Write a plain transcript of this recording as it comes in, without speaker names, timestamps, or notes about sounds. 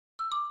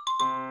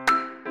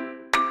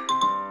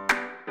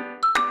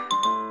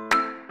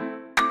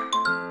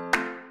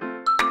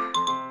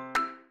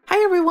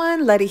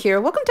everyone, Letty here.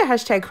 Welcome to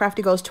hashtag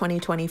Crafty Goals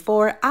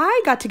 2024.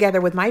 I got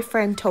together with my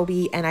friend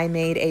Toby and I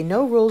made a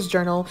no rules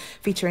journal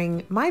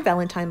featuring my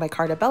Valentine by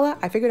Card+Envelope.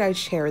 I figured I'd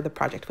share the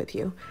project with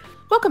you.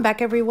 Welcome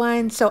back,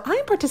 everyone. So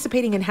I'm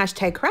participating in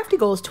hashtag Crafty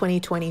Goals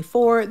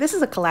 2024. This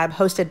is a collab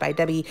hosted by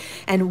Debbie,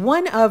 and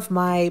one of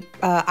my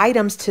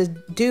items to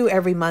do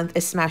every month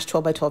is smash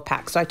 12 by 12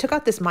 packs. So I took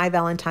out this My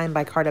Valentine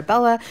by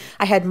Card+Envelope.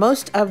 I had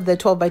most of the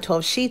 12 by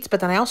 12 sheets, but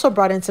then I also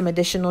brought in some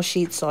additional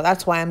sheets, so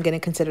that's why I'm going to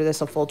consider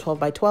this a full 12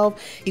 by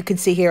 12. You can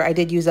see here I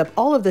did use up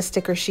all of the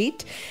sticker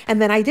sheet,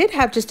 and then I did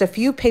have just a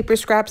few paper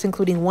scraps,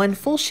 including one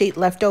full sheet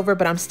left over,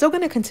 but I'm still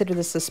going to consider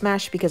this a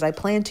smash because I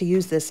plan to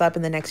use this up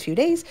in the next few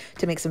days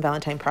to make some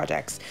Valentine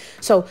projects.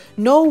 So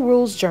no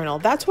rules journal.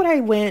 That's what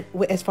I went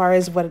with as far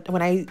as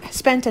when I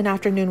spent an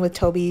afternoon with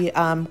Toby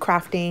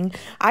crafting.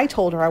 I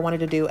told her I wanted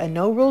to do a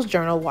no rules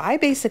journal where I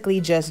basically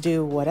just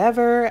do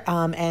whatever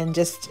and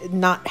just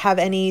not have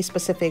any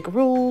specific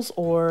rules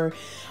or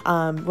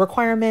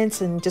requirements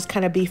and just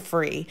kind of be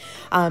free.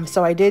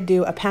 So I did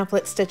do a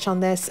pamphlet stitch on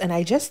this, and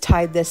I just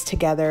tied this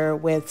together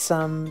with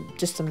some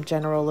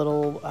general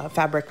little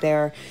fabric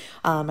there.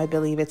 I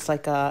believe it's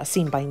like a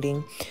seam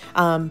binding,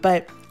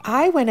 but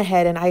I went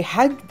ahead and I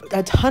had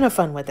a ton of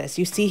fun with this.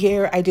 You see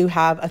here, I do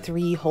have a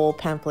 3-hole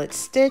pamphlet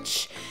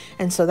stitch.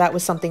 And so that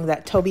was something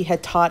that Toby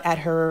had taught at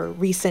her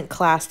recent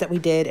class that we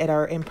did at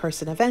our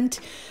in-person event.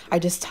 I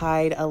just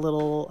tied a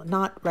little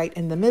knot right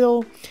in the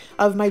middle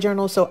of my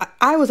journal. So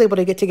I was able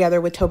to get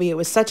together with Toby. It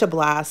was such a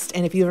blast.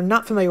 And if you're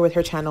not familiar with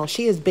her channel,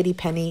 she is Bitty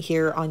Penny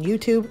here on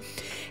YouTube.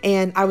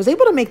 And I was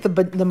able to make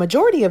the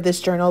majority of this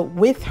journal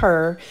with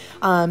her.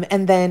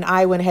 And then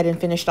I went ahead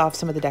and finished off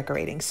some of the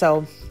decorating.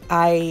 So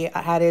I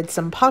added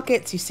some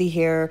pockets, you see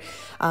here.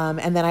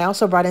 And then I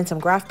also brought in some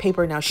graph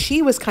paper. Now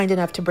she was kind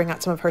enough to bring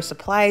out some of her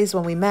supplies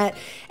when we met,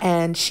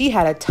 and she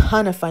had a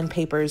ton of fun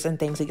papers and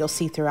things that you'll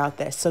see throughout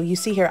this. So you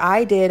see here,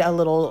 I did a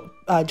little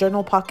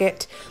journal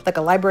pocket, like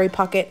a library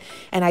pocket,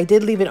 and I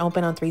did leave it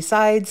open on 3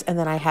 sides, and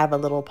then I have a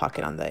little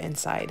pocket on the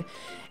inside.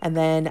 And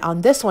then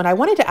on this one, I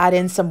wanted to add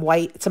in some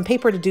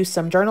paper to do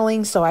some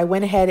journaling. So I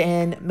went ahead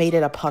and made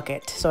it a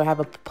pocket. So I have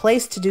a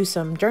place to do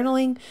some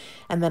journaling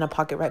and then a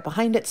pocket right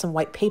behind it, some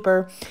white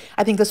paper.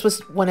 I think this was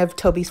one of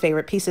Toby's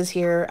favorite pieces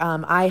here.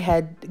 I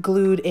had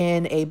glued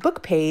in a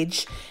book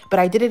page, but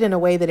I did it in a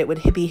way that it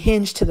would be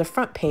hinged to the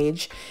front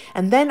page.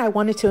 And then I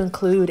wanted to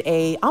include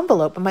a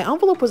envelope, and my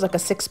envelope was like a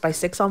 6 by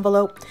 6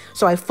 envelope.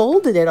 So I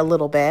folded it a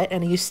little bit,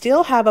 and you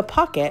still have a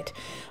pocket,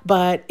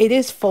 but it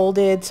is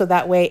folded so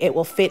that way it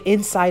will fit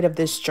inside of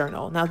this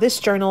journal. Now this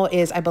journal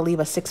is, I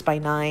believe, a 6 by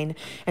 9.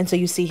 And so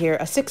you see here,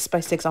 a 6 by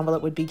 6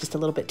 envelope would be just a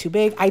little bit too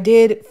big. I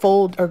did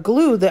fold or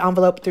glue the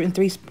envelope through in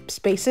 3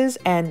 spaces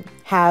and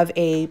have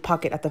a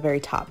pocket at the very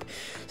top.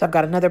 So I've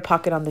got another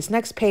pocket on this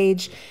next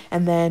page,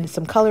 and then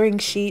some coloring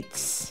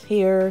sheets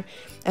here,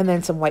 and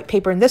then some white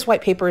paper. And this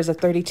white paper is a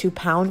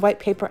 32-pound white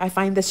paper. I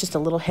find this just a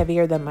little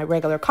heavier than my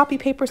regular copy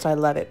paper, so I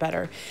love it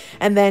better.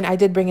 And then I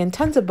did bring in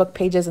tons of book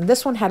pages, and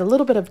this one had a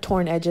little bit of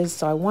torn edges,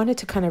 so I wanted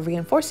to kind of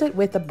reinforce it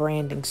with a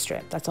branding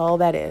strip. That's all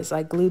that is.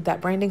 I glued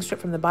that branding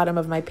strip from the bottom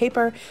of my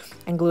paper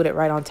and glued it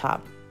right on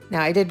top.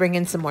 Now I did bring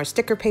in some more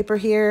sticker paper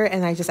here,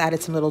 and I just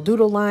added some little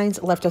doodle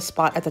lines, left a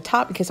spot at the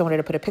top in case I wanted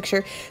to put a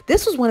picture.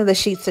 This was one of the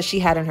sheets that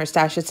she had in her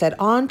stash. It said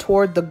on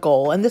toward the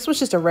goal, and this was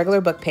just a regular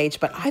book page,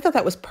 but I thought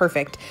that was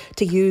perfect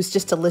to use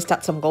just to list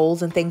out some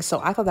goals and things, so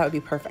I thought that would be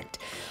perfect.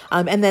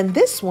 And then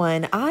this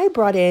one, I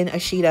brought in a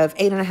sheet of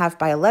 8.5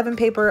 by 11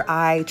 paper.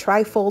 I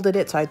tri-folded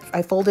it, so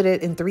I folded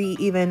it in 3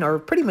 even or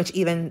pretty much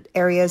even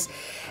areas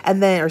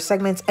and then or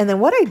segments. And then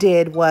what I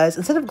did was,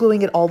 instead of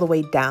gluing it all the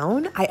way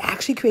down, I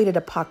actually created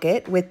a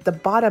pocket with the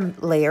bottom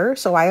layer,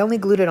 so I only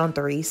glued it on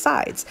 3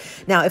 sides.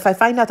 Now, if I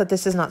find out that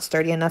this is not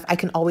sturdy enough, I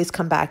can always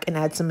come back and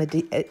add some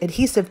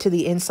adhesive to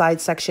the inside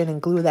section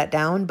and glue that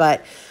down,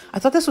 but I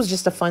thought this was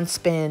just a fun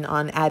spin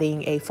on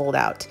adding a fold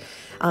out.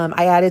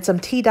 I added some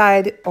tea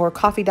dyed or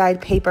coffee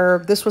dyed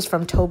paper. This was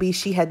from Toby.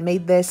 She had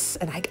made this,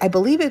 and I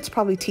believe it's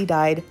probably tea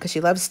dyed because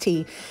she loves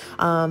tea,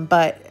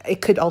 but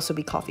it could also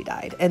be coffee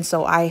dyed. And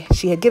so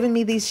she had given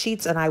me these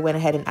sheets, and I went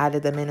ahead and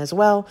added them in as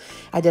well.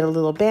 I did a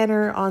little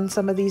banner on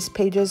some of these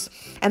pages.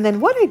 And then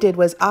what I did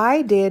was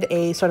I did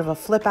a sort of a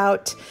flip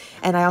out,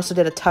 and I also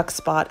did a tuck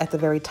spot at the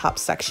very top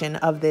section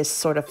of this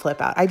sort of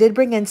flip out. I did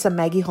bring in some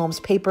Maggie Holmes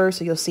paper.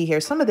 So you'll see here,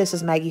 some of this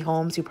is Maggie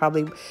Holmes. You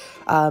probably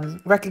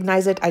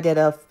recognize it. I did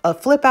a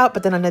flip out,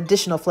 but then an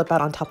additional flip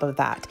out on top of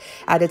that.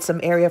 Added some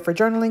area for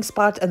journaling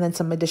spots, and then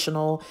some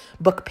additional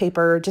book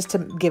paper just to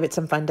give it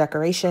some fun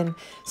decoration.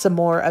 Some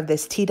more of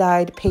this tea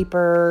dyed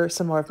paper,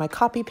 some more of my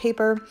copy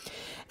paper.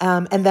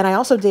 And then I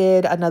also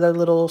did another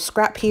little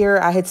scrap here.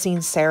 I had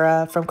seen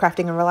Sarah from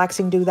Crafting and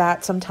Relaxing do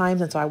that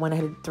sometimes, and so I went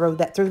ahead and threw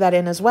that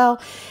in as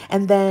well.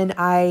 And then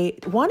I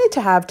wanted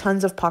to have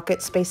tons of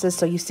pocket spaces.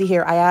 So you see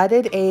here, I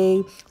added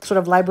a sort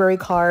of library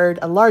card,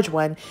 a large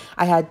one.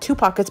 I had 2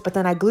 pockets, but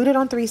then I glued it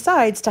on 3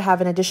 sides to have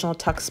an additional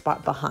tuck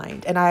spot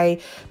behind. And I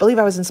believe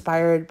I was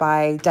inspired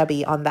by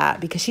Debbie on that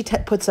because she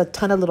puts a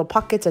ton of little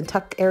pockets and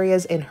tuck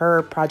areas in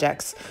her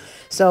projects.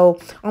 So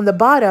on the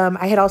bottom,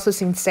 I had also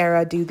seen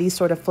Sarah do these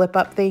sort of flip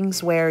up things.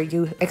 things where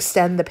you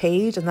extend the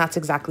page, and that's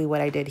exactly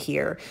what I did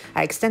here.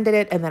 I extended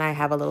it, and then I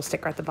have a little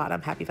sticker at the bottom,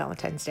 Happy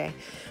Valentine's Day.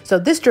 So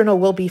this journal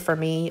will be for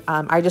me.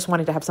 I just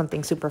wanted to have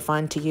something super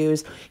fun to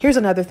use. Here's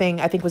another thing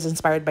I think was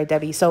inspired by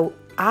Debbie. So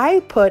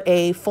I put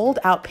a fold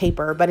out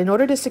paper, but in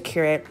order to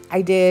secure it,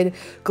 I did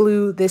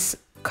glue this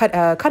cut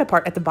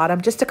apart at the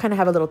bottom just to kind of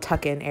have a little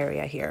tuck in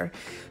area here.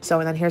 So,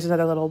 and then here's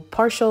another little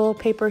partial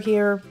paper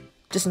here.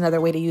 Just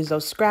another way to use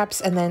those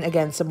scraps. And then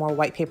again, some more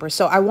white paper.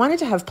 So I wanted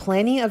to have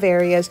plenty of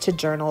areas to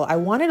journal. I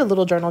wanted a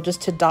little journal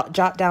just to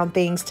jot down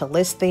things, to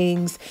list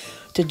things,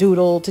 to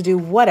doodle, to do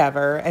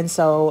whatever. And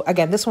so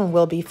again, this one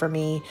will be for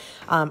me.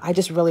 I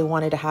just really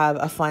wanted to have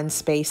a fun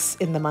space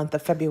in the month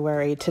of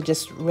February to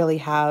just really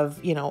have,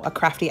 you know, a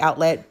crafty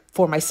outlet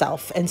for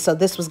myself. And so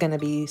this was going to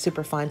be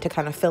super fun to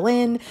kind of fill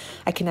in.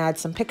 I can add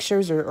some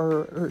pictures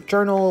or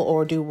journal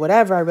or do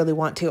whatever I really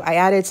want to. I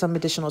added some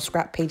additional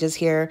scrap pages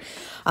here,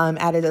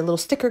 added a little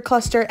sticker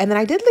cluster, and then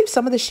I did leave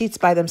some of the sheets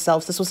by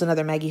themselves. This was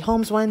another Maggie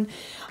Holmes one.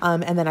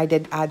 And then I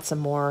did add some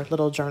more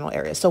little journal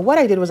areas. So what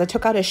I did was I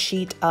took out a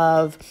sheet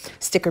of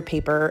sticker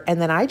paper, and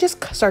then I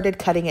just started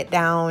cutting it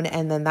down.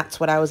 And then that's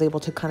what I was able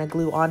to kind of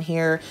glue on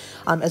here,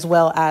 as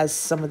well as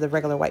some of the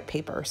regular white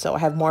paper. So I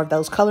have more of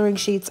those coloring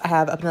sheets. I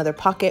have another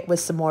pocket with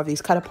some more of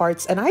these cut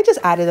aparts, and I just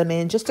added them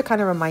in just to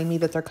kind of remind me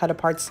that they're cut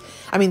aparts.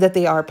 I mean, that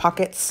they are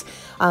pockets,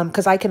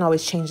 because I can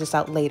always change this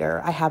out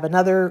later. I have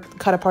another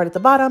cut apart at the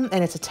bottom,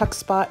 and it's a tuck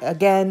spot.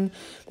 Again,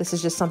 this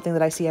is just something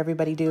that I see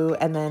everybody do.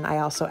 And then I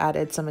also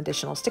added some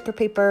additional sticker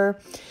paper,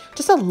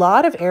 just a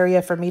lot of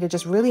area for me to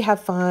just really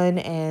have fun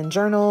and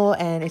journal.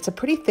 And it's a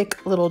pretty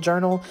thick little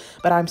journal,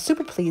 but I'm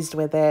super pleased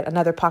with it.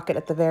 Another pocket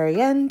at the very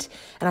end,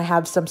 and I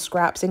have some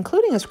scraps,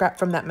 including a scrap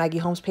from that Maggie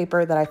Holmes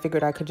paper that I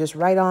figured I could just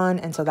write on.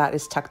 And so that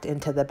is tucked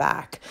into the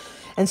back.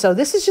 And so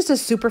this is just a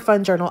super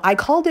fun journal. I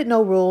called it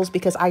No Rules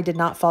because I did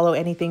not follow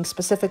anything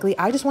specifically.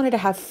 I just wanted to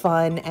have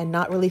fun and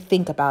not really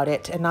think about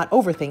it and not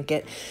overthink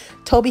it.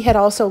 Toby had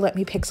also let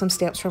me pick some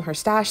stamps from her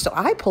stash, so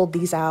I pulled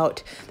these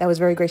out. That was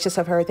very gracious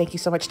of her. Thank you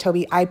so much,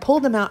 Toby. I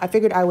pulled them out. I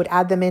figured I would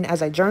add them in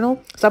as I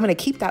journal. So I'm going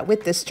to keep that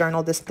with this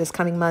journal this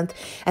coming month.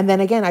 And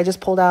then again, I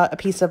just pulled out a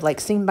piece of like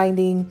seam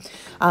binding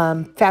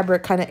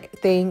fabric kind of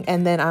thing.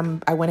 And then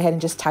I went ahead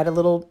and just tied a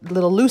little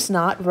loose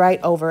knot right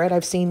over it.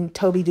 I've seen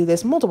Toby do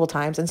this multiple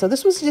times. And so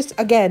this was just,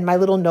 again, my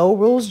little No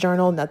Rules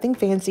journal, nothing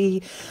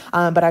fancy.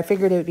 But I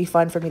figured it would be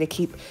fun for me to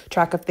keep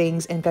track of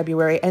things in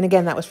February. And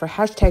again, that was for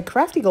hashtag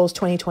Crafty Goals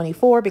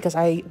 2024, because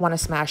I want to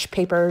smash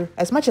paper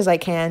as much as I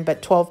can,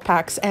 but 12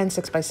 packs and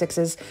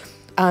 6x6s.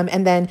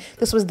 And then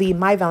this was the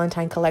My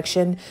Valentine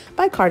collection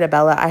by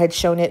Card+Envelope. I had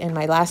shown it in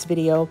my last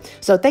video.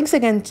 So thanks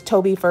again to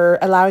Toby for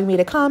allowing me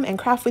to come and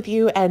craft with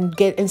you and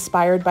get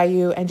inspired by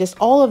you and just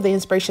all of the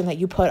inspiration that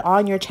you put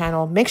on your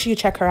channel. Make sure you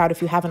check her out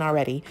if you haven't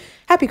already.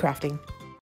 Happy crafting.